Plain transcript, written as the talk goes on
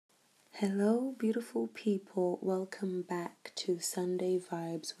Hello, beautiful people. Welcome back to Sunday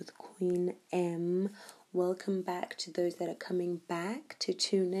Vibes with Queen M. Welcome back to those that are coming back to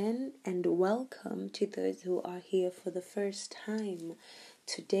tune in, and welcome to those who are here for the first time.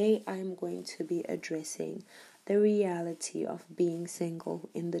 Today, I'm going to be addressing the reality of being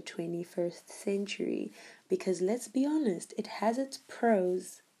single in the 21st century, because let's be honest, it has its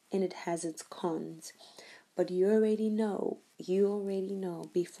pros and it has its cons. But you already know,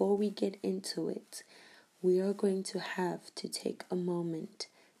 before we get into it, we are going to have to take a moment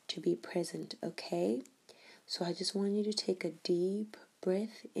to be present, okay? So I just want you to take a deep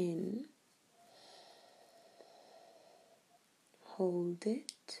breath in, hold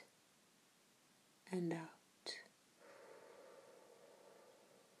it, and out.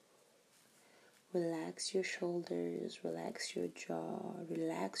 Relax your shoulders, relax your jaw,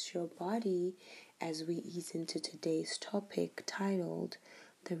 relax your body as we ease into today's topic titled,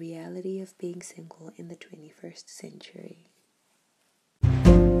 The Reality of Being Single in the 21st Century.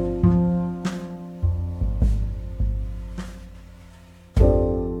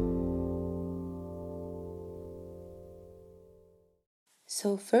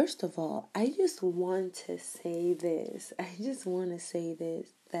 So first of all, I just want to say this,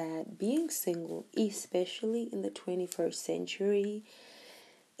 that being single, especially in the 21st century,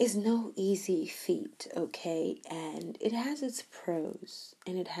 is no easy feat, okay? And it has its pros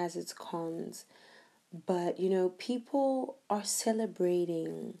and it has its cons. But, people are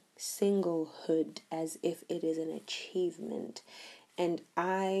celebrating singlehood as if it is an achievement. And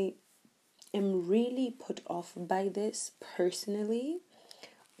I am really put off by this personally,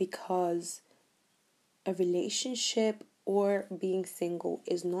 because a relationship or being single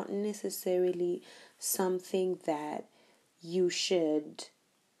is not necessarily something that you should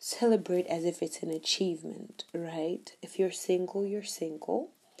celebrate as if it's an achievement, right? If you're single, you're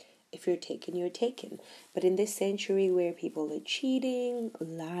single. If you're taken, you're taken. But in this century where people are cheating,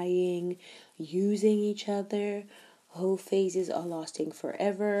 lying, using each other, whole phases are lasting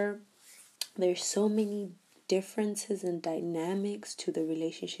forever, there's so many differences and dynamics to the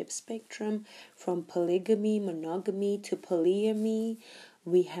relationship spectrum, from polygamy, monogamy to polyamy.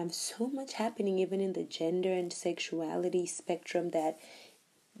 We have so much happening even in the gender and sexuality spectrum that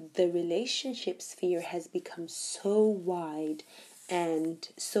the relationship sphere has become so wide and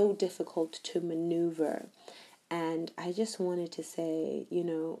so difficult to maneuver. And I just wanted to say,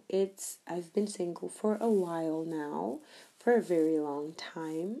 I've been single for a while now, for a very long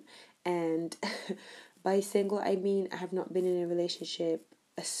time. And by single, I mean I have not been in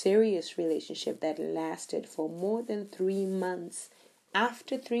a serious relationship that lasted for more than 3 months.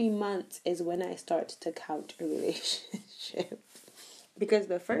 After 3 months is when I start to count a relationship. Because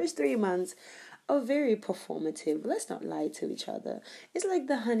the first 3 months are very performative. Let's not lie to each other. It's like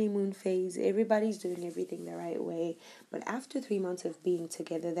the honeymoon phase. Everybody's doing everything the right way. But after 3 months of being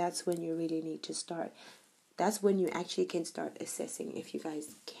together, that's when you really need to start. That's when you actually can start assessing if you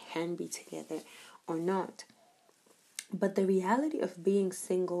guys can be together or not. But the reality of being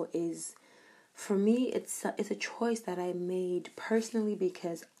single is, for me, it's a choice that I made personally,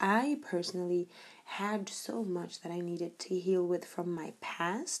 because I personally had so much that I needed to heal with from my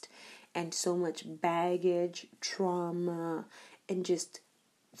past, and so much baggage, trauma, and just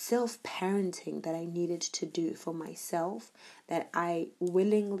self-parenting that I needed to do for myself, that I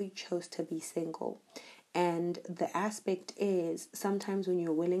willingly chose to be single. And the aspect is, sometimes when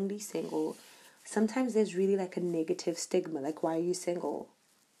you're willingly single, sometimes there's really like a negative stigma, like, why are you single?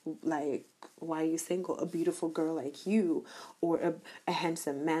 Like, why are you single? A beautiful girl like you, or a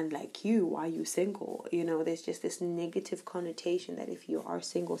handsome man like you, why are you single? There's just this negative connotation that if you are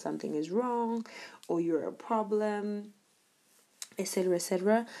single, something is wrong, or you're a problem, etc.,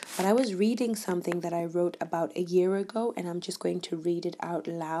 etc. But I was reading something that I wrote about a year ago, and I'm just going to read it out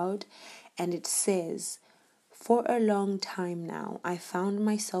loud. And it says, "For a long time now, I found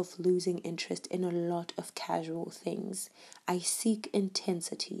myself losing interest in a lot of casual things. I seek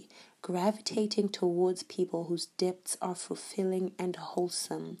intensity, gravitating towards people whose depths are fulfilling and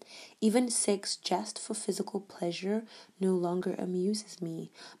wholesome. Even sex just for physical pleasure no longer amuses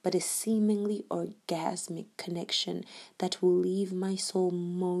me, but a seemingly orgasmic connection that will leave my soul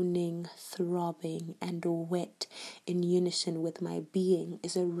moaning, throbbing, and wet in unison with my being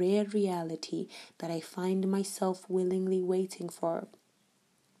is a rare reality that I find myself willingly waiting for.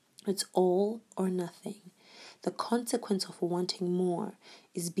 It's all or nothing. The consequence of wanting more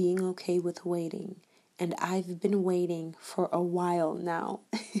is being okay with waiting. And I've been waiting for a while now."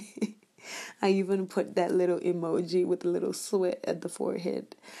 I even put that little emoji with a little sweat at the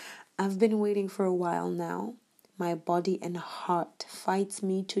forehead. "I've been waiting for a while now. My body and heart fights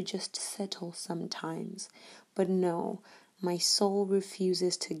me to just settle sometimes. But no, my soul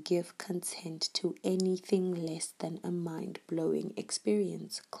refuses to give consent to anything less than a mind-blowing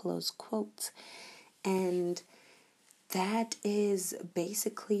experience. Close quote. And that is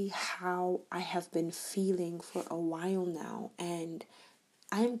basically how I have been feeling for a while now. And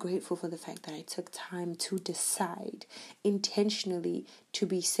I am grateful for the fact that I took time to decide intentionally to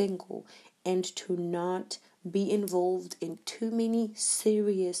be single and to not be involved in too many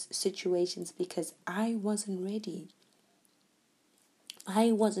serious situations because I wasn't ready.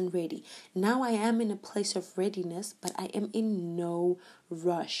 I wasn't ready. Now I am in a place of readiness, but I am in no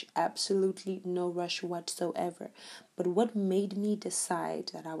rush. Absolutely no rush whatsoever. But what made me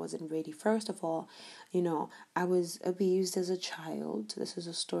decide that I wasn't ready? First of all, I was abused as a child. This is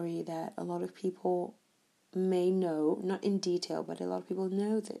a story that a lot of people may know, not in detail, but a lot of people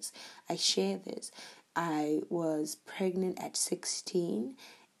know this. I share this. I was pregnant at 16.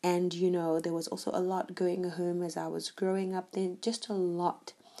 And, there was also a lot going home as I was growing up then, just a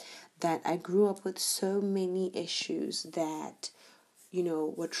lot that I grew up with so many issues that,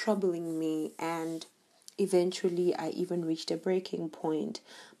 were troubling me. And eventually I even reached a breaking point.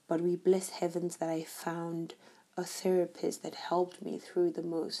 But we bless heavens that I found a therapist that helped me through the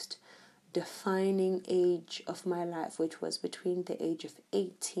most defining age of my life, which was between the age of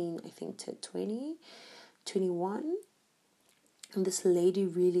 18, I think, to 20, 21. And this lady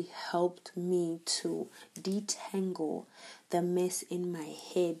really helped me to detangle the mess in my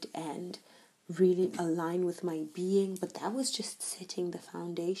head and really align with my being. But that was just setting the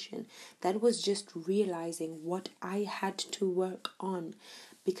foundation. That was just realizing what I had to work on.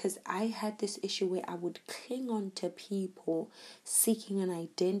 Because I had this issue where I would cling on to people seeking an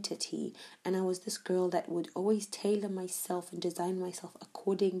identity. And I was this girl that would always tailor myself and design myself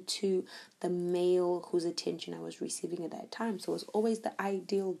according to the male whose attention I was receiving at that time. So it was always the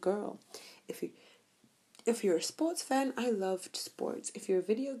ideal girl. If you're a sports fan, I loved sports. If you're a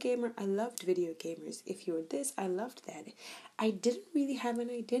video gamer, I loved video gamers. If you're this, I loved that. I didn't really have an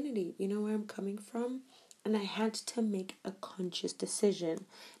identity. You know where I'm coming from? And I had to make a conscious decision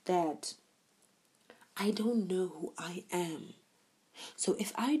that I don't know who I am. So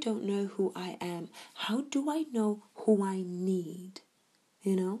if I don't know who I am, how do I know who I need?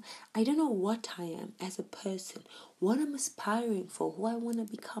 I don't know what I am as a person, what I'm aspiring for, who I want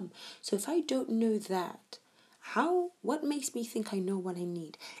to become. So if I don't know that, what makes me think I know what I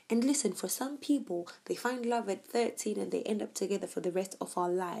need? And listen, for some people, they find love at 13 and they end up together for the rest of our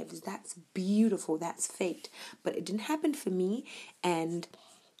lives. That's beautiful. That's fate. But it didn't happen for me. And,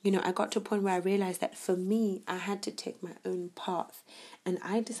 I got to a point where I realized that for me, I had to take my own path. And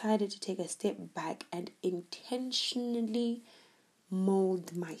I decided to take a step back and intentionally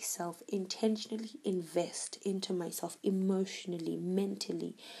mold myself, intentionally invest into myself emotionally,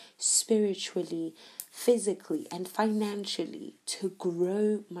 mentally, spiritually, physically, and financially to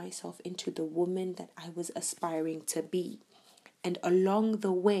grow myself into the woman that I was aspiring to be. And along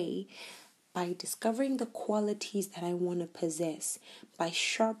the way, by discovering the qualities that I want to possess, by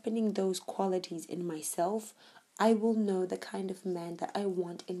sharpening those qualities in myself, I will know the kind of man that I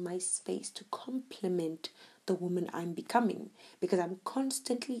want in my space to complement the woman I'm becoming, because I'm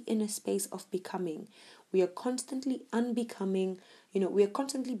constantly in a space of becoming. We are constantly unbecoming, we are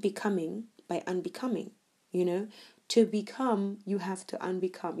constantly becoming by unbecoming, To become, you have to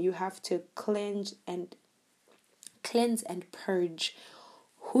unbecome. You have to cleanse and purge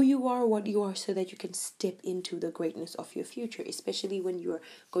who you are, what you are, so that you can step into the greatness of your future, especially when you're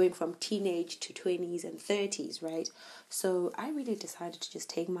going from teenage to 20s and 30s, right? So I really decided to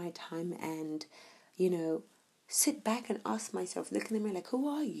just take my time and, sit back and ask myself, look in the mirror, like, who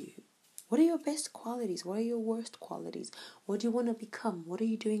are you? What are your best qualities? What are your worst qualities? What do you want to become? What are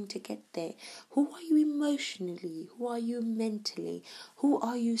you doing to get there? Who are you emotionally? Who are you mentally? Who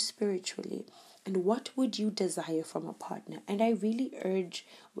are you spiritually? And what would you desire from a partner? And I really urge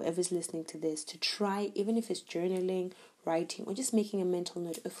whoever's listening to this to try, even if it's journaling, writing, or just making a mental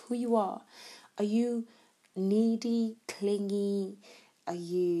note of who you are. Are you needy, clingy? Are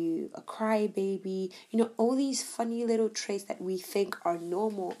you a crybaby? All these funny little traits that we think are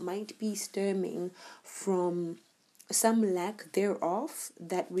normal might be stemming from some lack thereof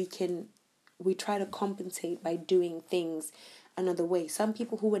that we try to compensate by doing things another way. Some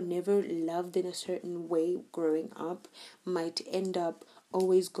people who were never loved in a certain way growing up might end up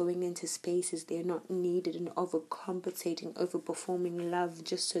always going into spaces they're not needed and overcompensating, overperforming love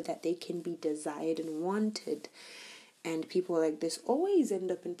just so that they can be desired and wanted. And people like this always end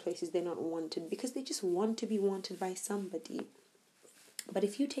up in places they're not wanted because they just want to be wanted by somebody. But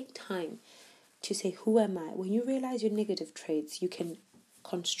if you take time to say, who am I? When you realize your negative traits, you can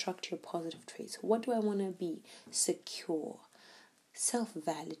construct your positive traits. What do I want to be? Secure,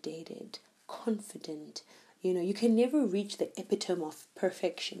 self-validated, confident. You can never reach the epitome of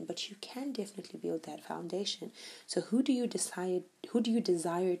perfection, but you can definitely build that foundation. So who do you desire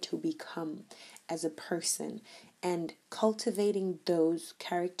to become as a person? And cultivating those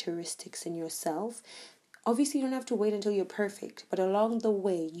characteristics in yourself. Obviously, you don't have to wait until you're perfect, but along the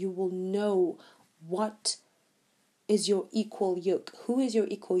way, you will know what is your equal yoke, who is your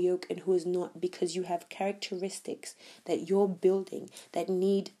equal yoke and who is not, because you have characteristics that you're building that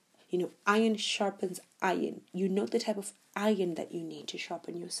need, iron sharpens iron. You know the type of iron that you need to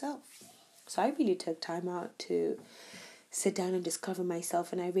sharpen yourself. So I really took time out to sit down and discover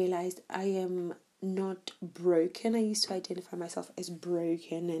myself, and I realized I am not broken. I used to identify myself as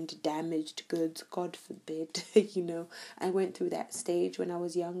broken and damaged goods, God forbid. I went through that stage when I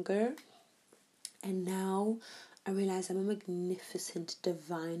was younger, and now I realize I'm a magnificent,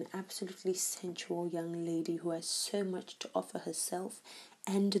 divine, absolutely sensual young lady who has so much to offer herself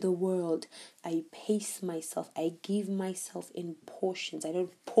and the world. I pace myself. I give myself in portions. I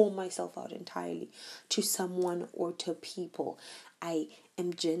don't pour myself out entirely to someone or to people. I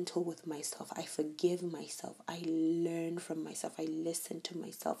am gentle with myself. I forgive myself. I learn from myself. I listen to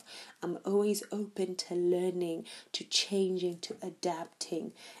myself. I'm always open to learning, to changing, to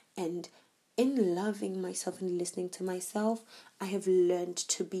adapting. And in loving myself and listening to myself, I have learned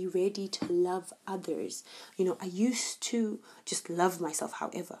to be ready to love others. I used to just love myself,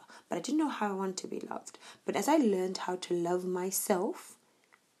 however, but I didn't know how I wanted to be loved. But as I learned how to love myself,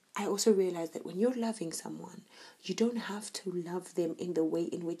 I also realized that when you're loving someone, you don't have to love them in the way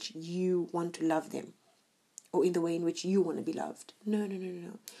in which you want to love them or in the way in which you want to be loved. No.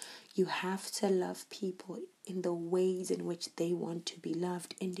 You have to love people in the ways in which they want to be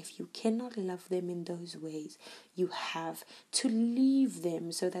loved. And if you cannot love them in those ways, you have to leave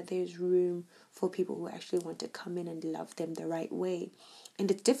them so that there's room for people who actually want to come in and love them the right way.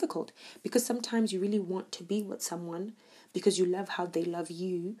 And it's difficult because sometimes you really want to be with someone because you love how they love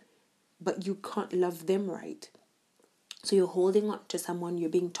you, but you can't love them right. So you're holding on to someone, you're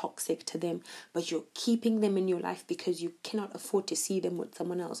being toxic to them, but you're keeping them in your life because you cannot afford to see them with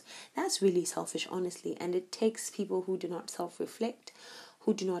someone else. That's really selfish, honestly. And it takes people who do not self-reflect,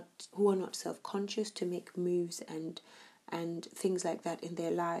 who are not self-conscious to make moves and things like that in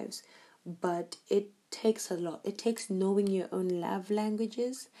their lives. But it takes a lot. It takes knowing your own love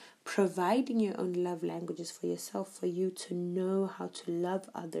languages, providing your own love languages for yourself, for you to know how to love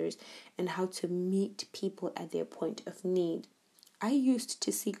others and how to meet people at their point of need. I used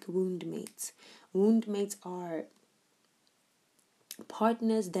to seek wound mates. Wound mates are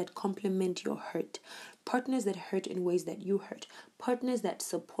partners that complement your hurt, partners that hurt in ways that you hurt, partners that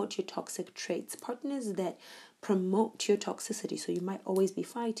support your toxic traits, partners that promote your toxicity. So you might always be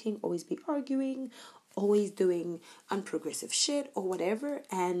fighting, always be arguing, always doing unprogressive shit or whatever,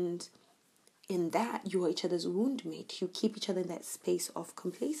 and in that you are each other's wound mate. You keep each other in that space of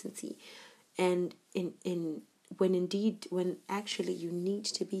complacency, and when actually you need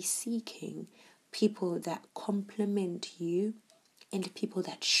to be seeking people that complement you and people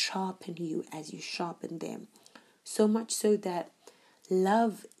that sharpen you as you sharpen them. So much so that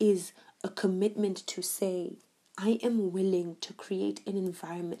love is a commitment to say, I am willing to create an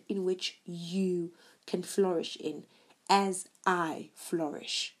environment in which you can flourish in as I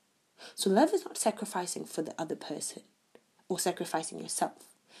flourish. So love is not sacrificing for the other person or sacrificing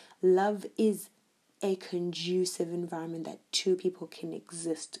yourself. Love is a conducive environment that two people can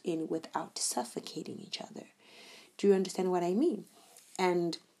exist in without suffocating each other. Do you understand what I mean?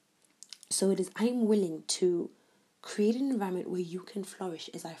 And so it is, I'm willing to create an environment where you can flourish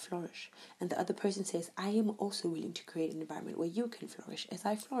as I flourish. And the other person says, I am also willing to create an environment where you can flourish as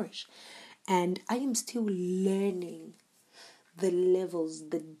I flourish. And I am still learning the levels,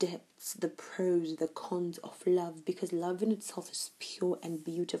 the depths, the pros, the cons of love, because love in itself is pure and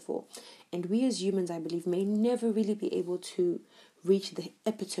beautiful. And we as humans, I believe, may never really be able to reach the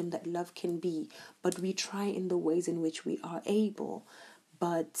epitome that love can be, but we try in the ways in which we are able.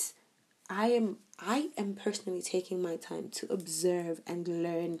 But I am personally taking my time to observe and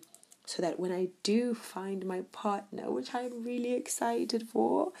learn so that when I do find my partner, which I'm really excited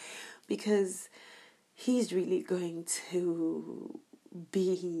for, because he's really going to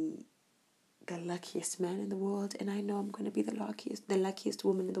be the luckiest man in the world, and I know I'm going to be the luckiest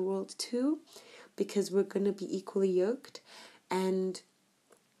woman in the world too, because we're going to be equally yoked. And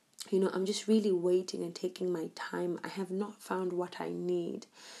I'm just really waiting and taking my time. I have not found what I need,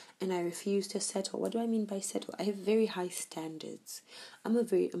 and I refuse to settle. What do I mean by settle? I have very high standards. I'm a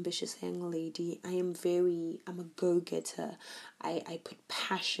very ambitious young lady. I'm a go-getter. I put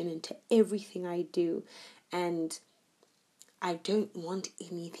passion into everything I do, and I don't want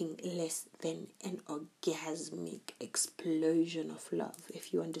anything less than an orgasmic explosion of love,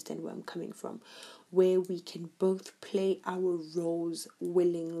 if you understand where I'm coming from, where we can both play our roles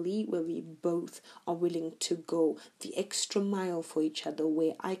willingly, where we both are willing to go the extra mile for each other,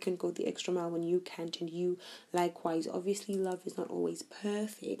 where I can go the extra mile when you can't, and you likewise. Obviously, love is not always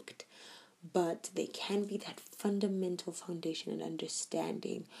perfect, but there can be that fundamental foundation and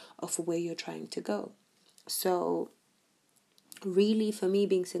understanding of where you're trying to go. So really, for me,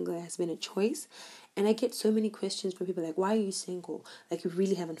 being single has been a choice. And I get so many questions from people like, why are you single? Like, you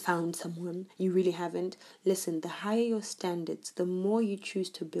really haven't found someone. You really haven't. Listen, the higher your standards, the more you choose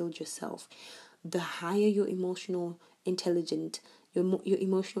to build yourself, the higher your emotional intelligence, your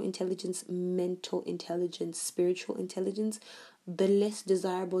emotional intelligence, mental intelligence, spiritual intelligence, the less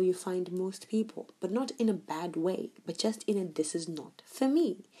desirable you find most people. But not in a bad way, but just in a, this is not for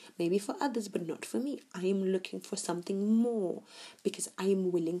me. Maybe for others, but not for me. I am looking for something more because I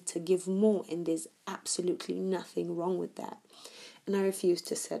am willing to give more, and there's absolutely nothing wrong with that. And I refuse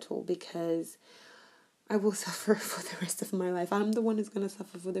to settle because I will suffer for the rest of my life. I'm the one who's going to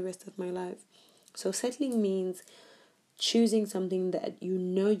suffer for the rest of my life. So settling means choosing something that you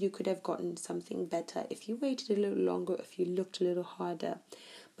know you could have gotten something better if you waited a little longer, if you looked a little harder.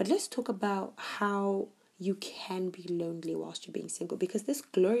 But let's talk about how you can be lonely whilst you're being single, because this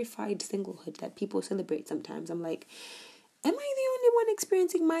glorified singlehood that people celebrate sometimes, I'm like, am I the only one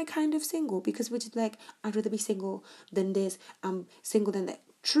experiencing my kind of single? Because which is like, I'd rather be single than this, I'm single than that.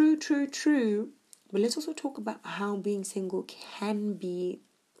 True. But let's also talk about how being single can be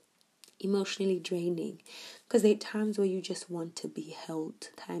emotionally draining, because there are times where you just want to be held,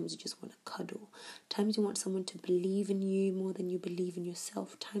 times you just want to cuddle, times you want someone to believe in you more than you believe in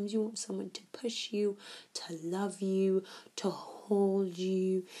yourself, times you want someone to push you, to love you, to hold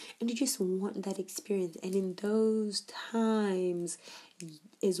you, and you just want that experience. And in those times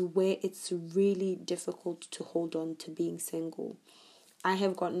is where it's really difficult to hold on to being single. I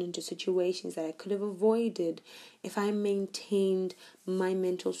have gotten into situations that I could have avoided if I maintained my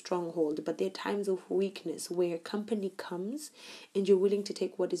mental stronghold. But there are times of weakness where company comes and you're willing to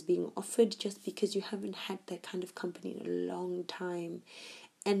take what is being offered just because you haven't had that kind of company in a long time.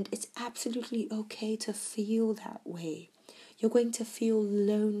 And it's absolutely okay to feel that way. You're going to feel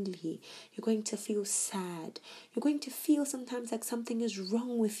lonely. You're going to feel sad. You're going to feel sometimes like something is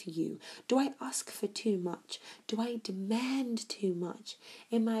wrong with you. Do I ask for too much? Do I demand too much?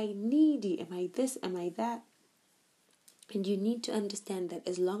 Am I needy? Am I this? Am I that? And you need to understand that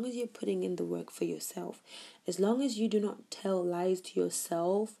as long as you're putting in the work for yourself, as long as you do not tell lies to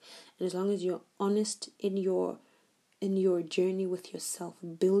yourself, and as long as you're honest in your journey with yourself,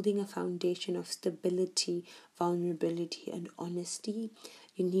 building a foundation of stability, vulnerability, and honesty,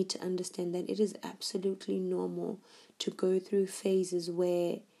 you need to understand that it is absolutely normal to go through phases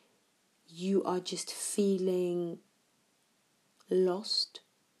where you are just feeling lost,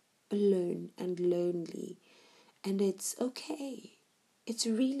 alone, and lonely. And it's okay. It's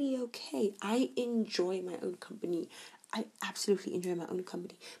really okay. I enjoy my own company. I absolutely enjoy my own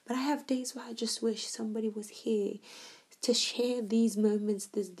company. But I have days where I just wish somebody was here to share these moments,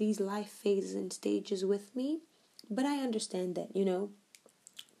 these life phases and stages with me. But I understand that,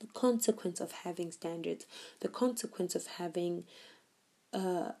 the consequence of having standards, the consequence of having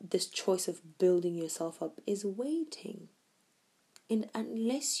this choice of building yourself up is waiting. And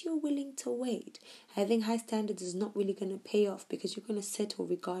unless you're willing to wait, having high standards is not really going to pay off, because you're going to settle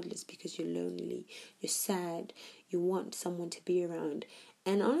regardless, because you're lonely, you're sad, you want someone to be around.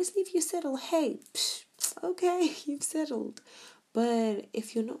 And honestly, if you settle, hey, okay, you've settled. But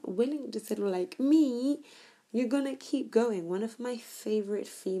if you're not willing to settle like me, you're going to keep going. One of my favorite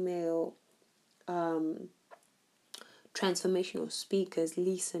female transformational speakers,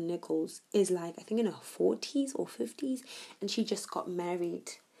 Lisa Nichols, is like, I think in her 40s or 50s, and she just got married.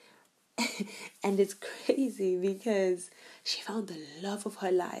 And it's crazy because she found the love of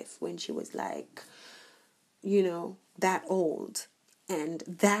her life when she was like, that old. And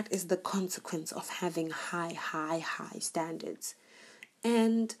that is the consequence of having high standards.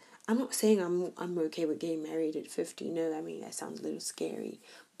 And I'm not saying I'm okay with getting married at 50. No, I mean, that sounds a little scary.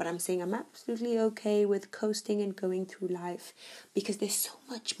 But I'm saying I'm absolutely okay with coasting and going through life, because there's so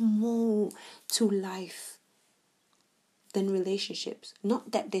much more to life than relationships.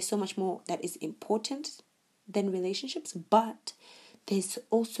 Not that there's so much more that is important than relationships, but there's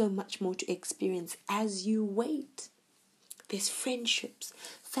also much more to experience as you wait. There's friendships,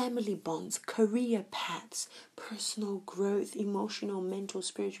 family bonds, career paths, personal growth, emotional, mental,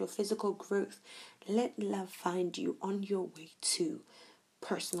 spiritual, physical growth. Let love find you on your way to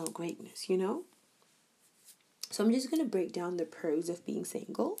personal greatness, So I'm just going to break down the pros of being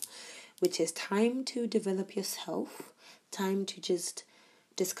single, which is time to develop yourself, time to just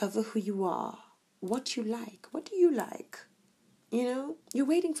discover who you are, what you like. What do you like? You're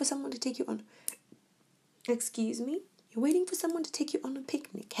waiting for someone to take you on, you're waiting for someone to take you on a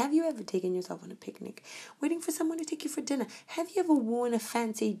picnic. Have you ever taken yourself on a picnic? Waiting for someone to take you for dinner. Have you ever worn a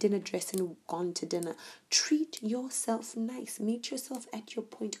fancy dinner dress and gone to dinner? Treat yourself nice. Meet yourself at your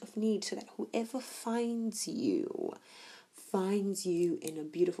point of need so that whoever finds you in a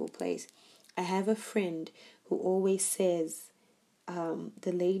beautiful place. I have a friend who always says,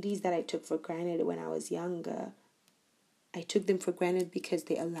 the ladies that I took for granted when I was younger, I took them for granted because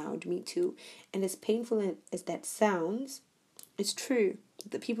they allowed me to. And as painful as that sounds, it's true.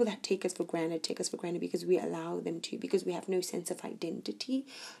 The people that take us for granted because we allow them to, because we have no sense of identity,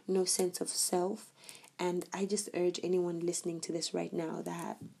 no sense of self. And I just urge anyone listening to this right now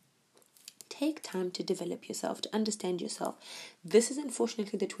that take time to develop yourself, to understand yourself. This is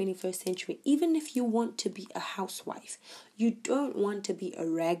unfortunately the 21st century. Even if you want to be a housewife, you don't want to be a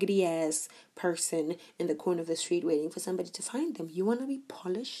raggedy ass person in the corner of the street waiting for somebody to find them. You want to be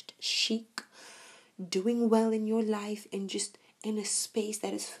polished, chic, doing well in your life, and just in a space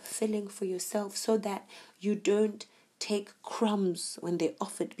that is fulfilling for yourself, so that you don't take crumbs when they're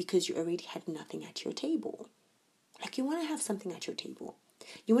offered because you already had nothing at your table. Like, you want to have something at your table.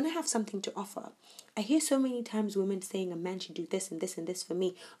 You want to have something to offer. I hear so many times women saying a man should do this and this and this for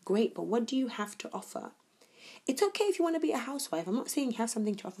me. Great, but what do you have to offer? It's okay if you want to be a housewife. I'm not saying you have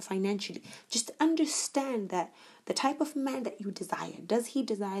something to offer financially. Just understand that the type of man that you desire, does he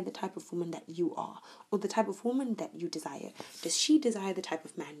desire the type of woman that you are? Or the type of woman that you desire, does she desire the type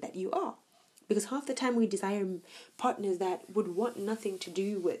of man that you are? Because half the time we desire partners that would want nothing to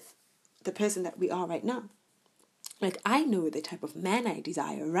do with the person that we are right now. Like, I know the type of man I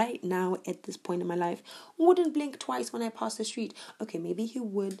desire right now at this point in my life. Wouldn't blink twice when I pass the street. Okay, maybe he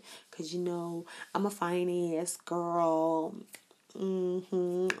would, because, I'm a fine-ass girl.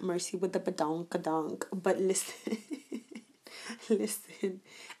 Mercy with the badonk-a-donk. But listen,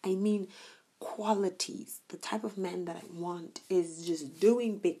 I mean qualities. The type of man that I want is just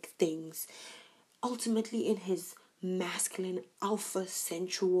doing big things. Ultimately in his masculine, alpha,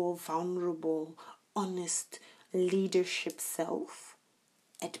 sensual, vulnerable, honest leadership self,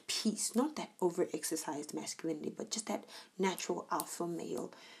 at peace. Not that over-exercised masculinity, but just that natural alpha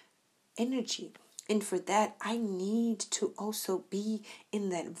male energy. And for that, I need to also be in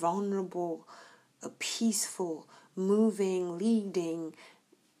that vulnerable, peaceful, moving, leading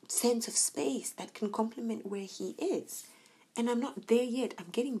sense of space that can complement where he is. And I'm not there yet.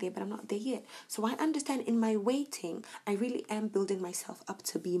 I'm getting there, but I'm not there yet. So I understand in my waiting, I really am building myself up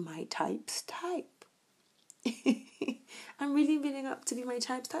to be my type's type. I'm really building up to be my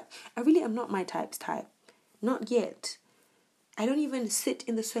type's type. I really am not my type's type. Not yet. I don't even sit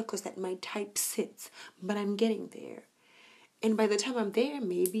in the circles that my type sits, but I'm getting there. And by the time I'm there,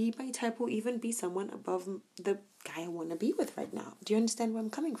 maybe my type will even be someone above the guy I want to be with right now. Do you understand where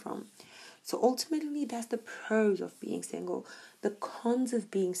I'm coming from? So ultimately, that's the pros of being single. The cons of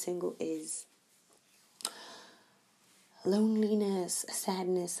being single is loneliness,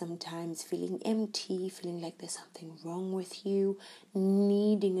 sadness sometimes, feeling empty, feeling like there's something wrong with you,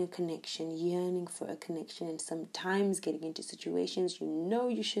 needing a connection, yearning for a connection, and sometimes getting into situations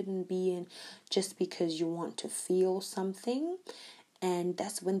you shouldn't be in just because you want to feel something. And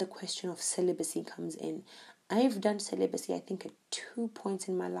that's when the question of celibacy comes in. I've done celibacy, I think, at 2 points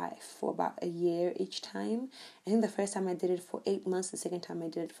in my life for about a year each time. I think the first time I did it for 8 months, the second time I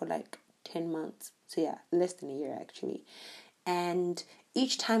did it for 10 months. So yeah, less than a year actually. And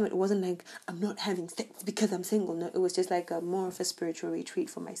each time it wasn't like I'm not having sex because I'm single. No, it was just like more of a spiritual retreat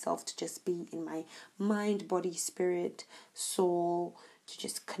for myself to just be in my mind, body, spirit, soul, to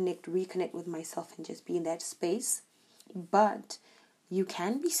just reconnect with myself and just be in that space. But you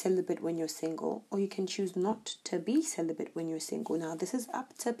can be celibate when you're single, or you can choose not to be celibate when you're single. Now, this is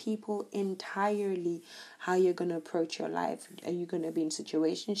up to people entirely how you're going to approach your life. Are you going to be in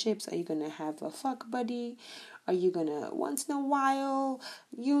situationships? Are you going to have a fuck buddy? Are you going to, once in a while,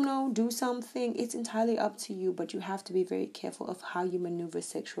 do something? It's entirely up to you, but you have to be very careful of how you maneuver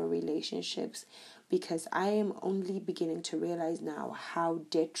sexual relationships, because I am only beginning to realize now how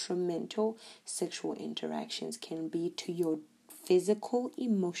detrimental sexual interactions can be to your physical,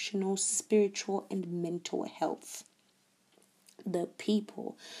 emotional, spiritual, and mental health. The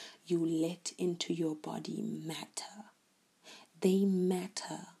people you let into your body matter. They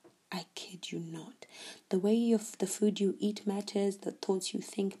matter. I kid you not. The way the food you eat matters, the thoughts you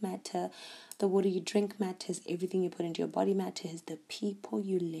think matter, the water you drink matters, everything you put into your body matters, the people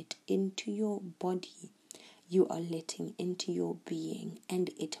you let into your body, you are letting into your being, and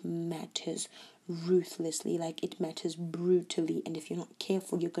it matters ruthlessly, like it matters brutally. And if you're not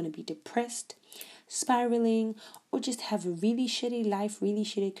careful, you're going to be depressed, spiraling, or just have a really shitty life, really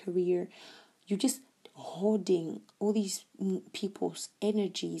shitty career. You just hoarding all these people's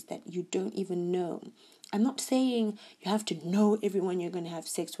energies that you don't even know. I'm not saying you have to know everyone you're going to have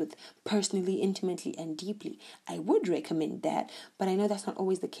sex with personally, intimately, and deeply. I would recommend that, but I know that's not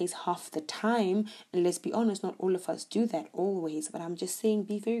always the case half the time. And let's be honest, not all of us do that always. But I'm just saying,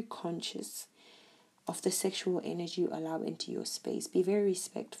 be very conscious of the sexual energy you allow into your space. Be very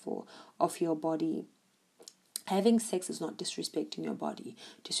respectful of your body. Having sex is not disrespecting your body.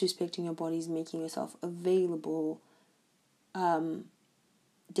 Disrespecting your body is making yourself available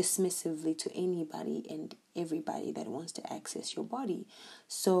dismissively to anybody and everybody that wants to access your body.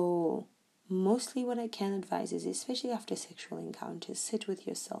 So mostly what I can advise is, especially after sexual encounters, sit with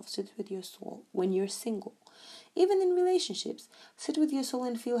yourself, sit with your soul when you're single. Even in relationships, sit with your soul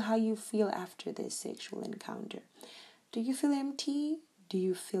and feel how you feel after this sexual encounter. Do you feel empty? Do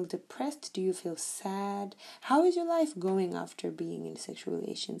you feel depressed? Do you feel sad? How is your life going after being in sexual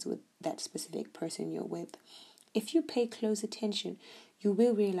relations with that specific person you're with? If you pay close attention, you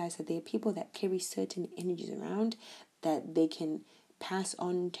will realize that there are people that carry certain energies around that they can pass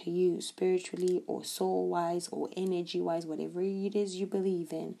on to you spiritually or soul-wise or energy-wise, whatever it is you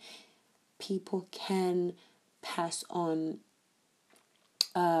believe in. People can pass on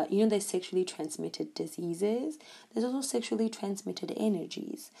there's sexually transmitted diseases. There's also sexually transmitted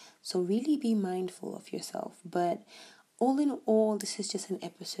energies. So really be mindful of yourself. But all in all, this is just an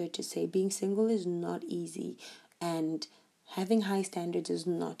episode to say being single is not easy, and having high standards is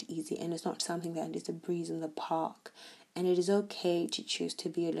not easy, and it's not something that is a breeze in the park. And it is okay to choose to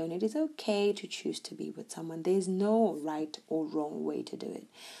be alone. It is okay to choose to be with someone. There's no right or wrong way to do it.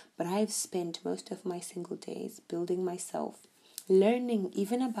 But I've spent most of my single days building myself, learning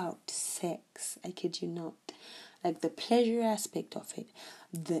even about sex. I kid you not. Like the pleasure aspect of it,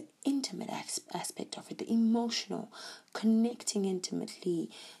 the intimate aspect of it, the emotional, connecting intimately,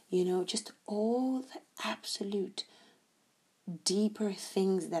 just all the absolute deeper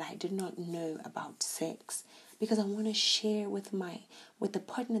things that I did not know about sex, because I want to share with the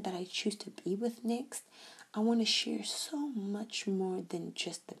partner that I choose to be with next. I want to share so much more than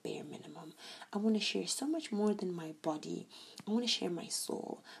just the bare minimum. I want to share so much more than my body. I want to share my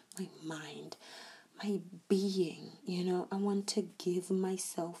soul, my mind, my being. I want to give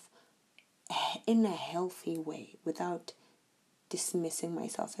myself in a healthy way without dismissing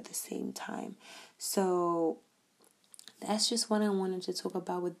myself at the same time. So that's just what I wanted to talk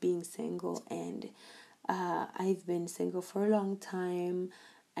about with being single. And I've been single for a long time.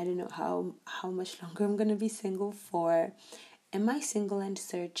 I don't know how much longer I'm going to be single for. Am I single and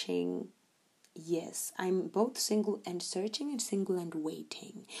searching? Yes, I'm both single and searching and single and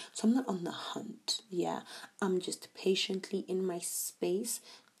waiting. So I'm not on the hunt. Yeah, I'm just patiently in my space,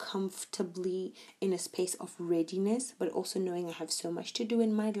 comfortably in a space of readiness, but also knowing I have so much to do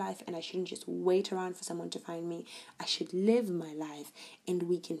in my life and I shouldn't just wait around for someone to find me. I should live my life, and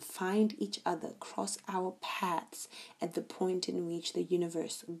we can find each other, cross our paths at the point in which the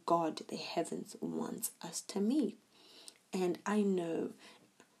universe, God, the heavens wants us to meet. And I know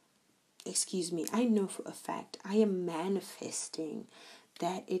for a fact, I am manifesting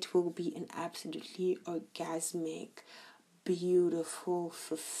that it will be an absolutely orgasmic, beautiful,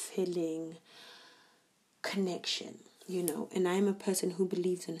 fulfilling connection, and I'm a person who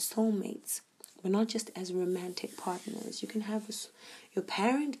believes in soulmates, but not just as romantic partners. You can have your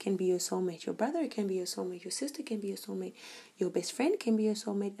parent can be your soulmate, your brother can be your soulmate, your sister can be your soulmate, your best friend can be your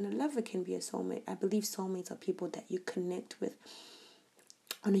soulmate, and a lover can be a soulmate. I believe soulmates are people that you connect with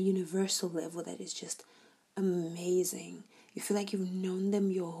on a universal level that is just amazing. You feel like you've known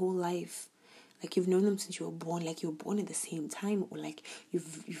them your whole life. Like you've known them since you were born, like you were born at the same time, or like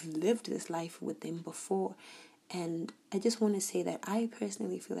you've lived this life with them before. And I just want to say that I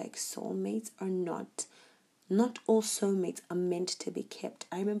personally feel like soulmates are not all soulmates are meant to be kept.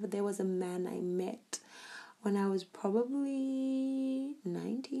 I remember there was a man I met when I was probably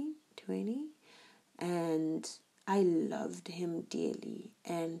 19, 20, and I loved him dearly,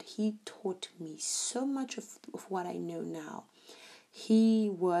 and he taught me so much of what I know now. He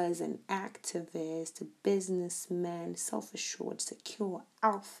was an activist, a businessman, self-assured, secure,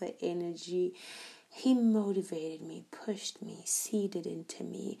 alpha energy. He motivated me, pushed me, seeded into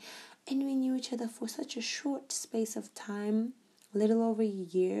me, and we knew each other for such a short space of time. a little over a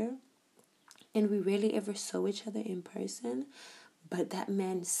year, and we rarely ever saw each other in person, but that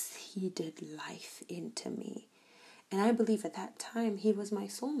man seeded life into me. And I believe at that time he was my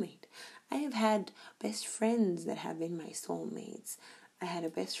soulmate. I have had best friends that have been my soulmates. I had a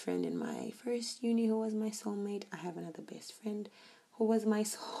best friend in my first uni who was my soulmate. I have another best friend who was my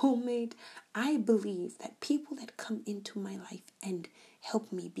soulmate. I believe that people that come into my life and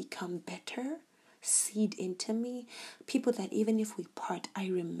help me become better, seed into me, people that even if we part, I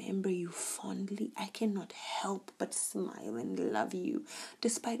remember you fondly. I cannot help but smile and love you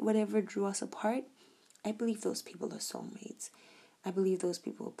despite whatever drew us apart. I believe those people are soulmates. I believe those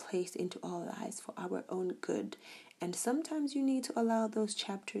people are placed into our lives for our own good. And sometimes you need to allow those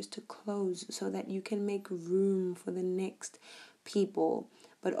chapters to close so that you can make room for the next people.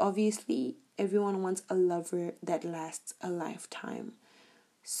 But obviously, everyone wants a lover that lasts a lifetime.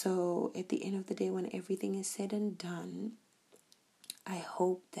 So at the end of the day, when everything is said and done, I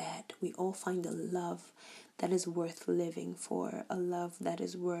hope that we all find a love that is worth living for, a love that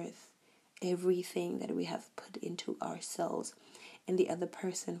is worth everything that we have put into ourselves and the other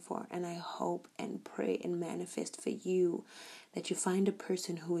person for. And I hope and pray and manifest for you that you find a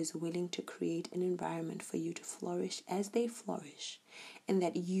person who is willing to create an environment for you to flourish as they flourish, and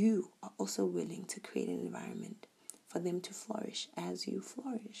that you are also willing to create an environment for them to flourish as you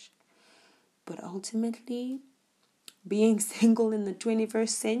flourish. But ultimately, being single in the 21st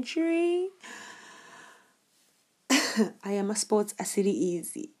century, I am a sports a city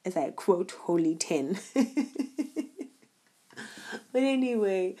easy, as I quote Holy 10. But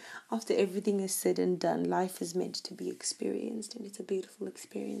anyway, after everything is said and done, life is meant to be experienced, and it's a beautiful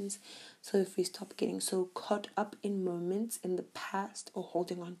experience. So if we stop getting so caught up in moments in the past or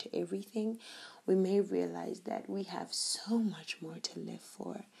holding on to everything, we may realize that we have so much more to live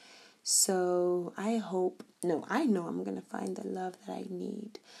for. So I know I'm going to find the love that I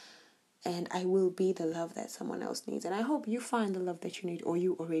need. And I will be the love that someone else needs. And I hope you find the love that you need, or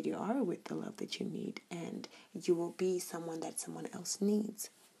you already are with the love that you need. And you will be someone that someone else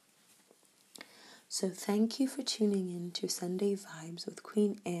needs. So thank you for tuning in to Sunday Vibes with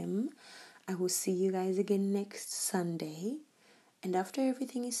Queen M. I will see you guys again next Sunday. And after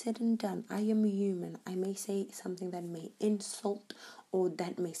everything is said and done, I am human. I may say something that may insult or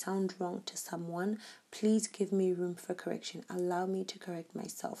that may sound wrong to someone. Please give me room for correction. Allow me to correct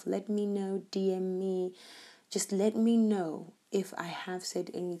myself. Let me know, DM me. Just let me know if I have said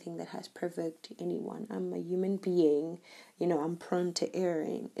anything that has provoked anyone. I'm a human being. I'm prone to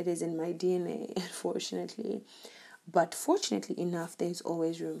erring. It is in my DNA, unfortunately. But fortunately enough, there's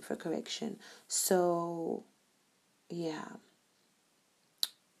always room for correction. So, yeah.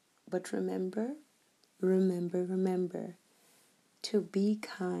 But remember to be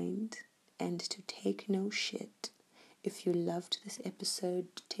kind and to take no shit. If you loved this episode,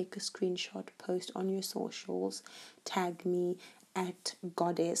 take a screenshot, post on your socials, tag me at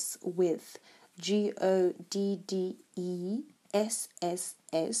goddess with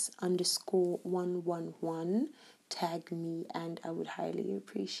GODDESSS_111. Tag me and I would highly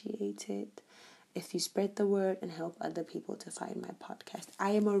appreciate it if you spread the word and help other people to find my podcast.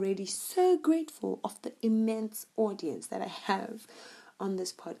 I am already so grateful of the immense audience that I have on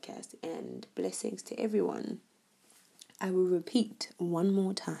this podcast, and blessings to everyone. I will repeat one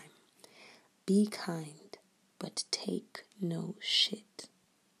more time. Be kind, but take no shit.